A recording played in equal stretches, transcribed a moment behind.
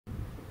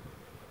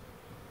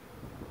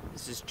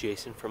This is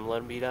Jason from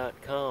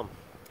outyard.com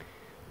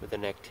with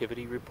an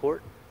activity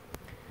report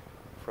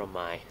from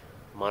my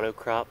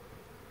monocrop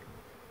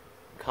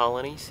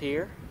colonies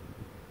here.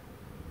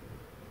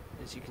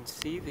 As you can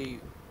see, this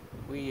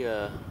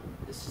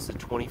is the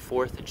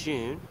 24th of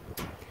June.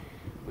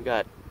 We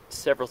got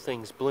several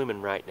things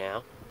blooming right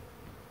now.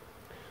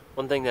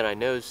 One thing that I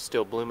know is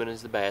still blooming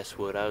is the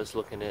basswood. I was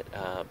looking at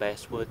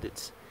basswood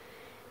that's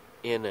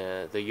in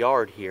the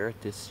yard here at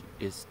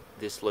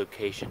this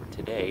location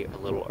today, a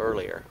little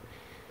earlier.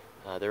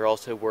 They're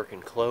also working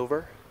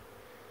clover,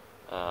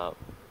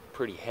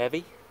 pretty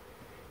heavy,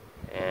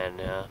 and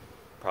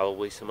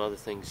probably some other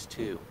things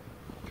too.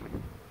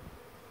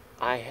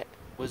 I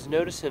was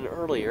noticing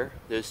earlier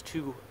those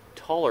two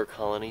taller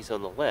colonies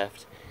on the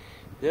left.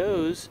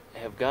 Those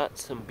have got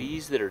some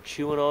bees that are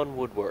chewing on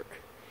woodwork,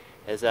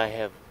 as I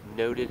have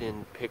noted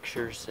in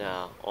pictures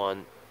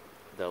on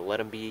the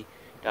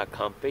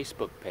let'embe.com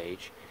Facebook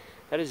page.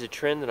 That is a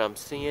trend that I'm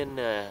seeing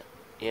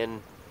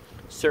in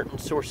certain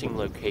sourcing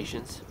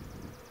locations,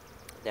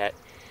 that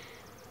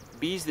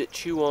bees that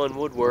chew on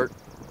woodwork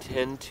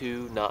tend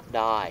to not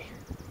die.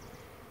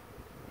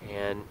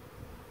 And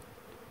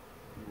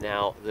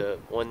now the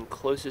one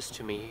closest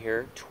to me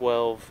here,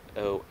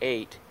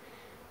 1208,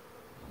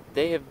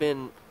 they have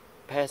been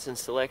passing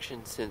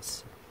selection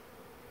since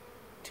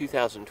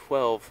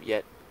 2012,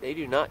 yet they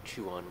do not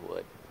chew on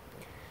wood.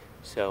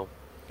 So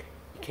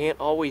you can't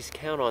always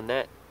count on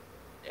that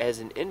as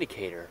an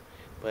indicator,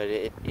 but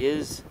it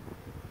is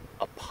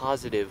a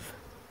positive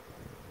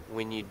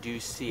when you do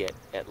see it,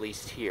 at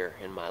least here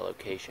in my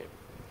location.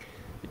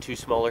 The two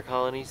smaller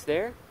colonies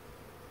there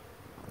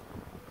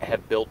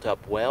have built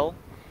up well.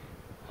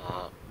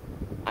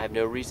 I have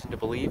no reason to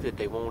believe that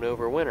they won't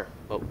overwinter,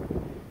 but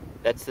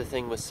that's the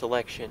thing with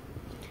selection.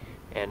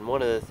 And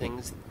one of the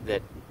things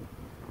that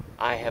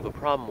I have a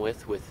problem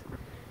with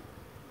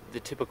the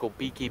typical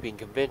beekeeping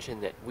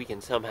convention, that we can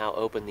somehow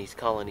open these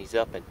colonies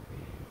up and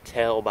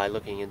tell by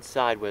looking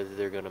inside whether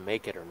they're going to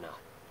make it or not.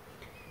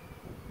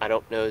 I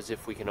don't know as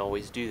if we can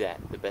always do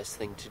that. The best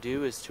thing to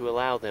do is to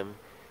allow them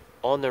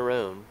on their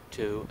own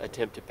to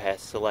attempt to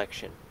pass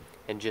selection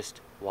and just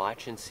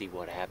watch and see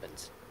what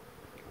happens.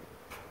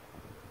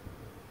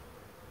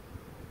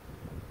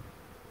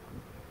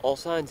 All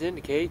signs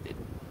indicate that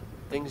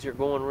things are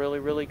going really,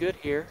 really good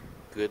here.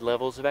 Good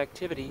levels of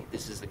activity.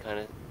 This is the kind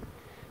of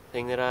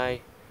thing that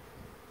I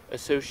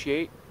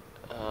associate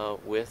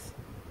with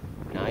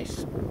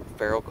nice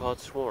feral caught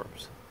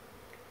swarms.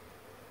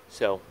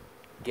 So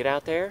get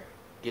out there,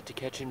 get to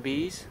catching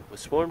bees with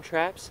swarm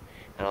traps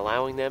and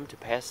allowing them to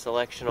pass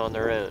selection on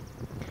their own,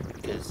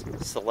 because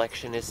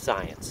selection is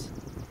science.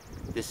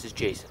 This is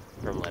Jason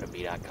from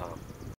let'embe.com.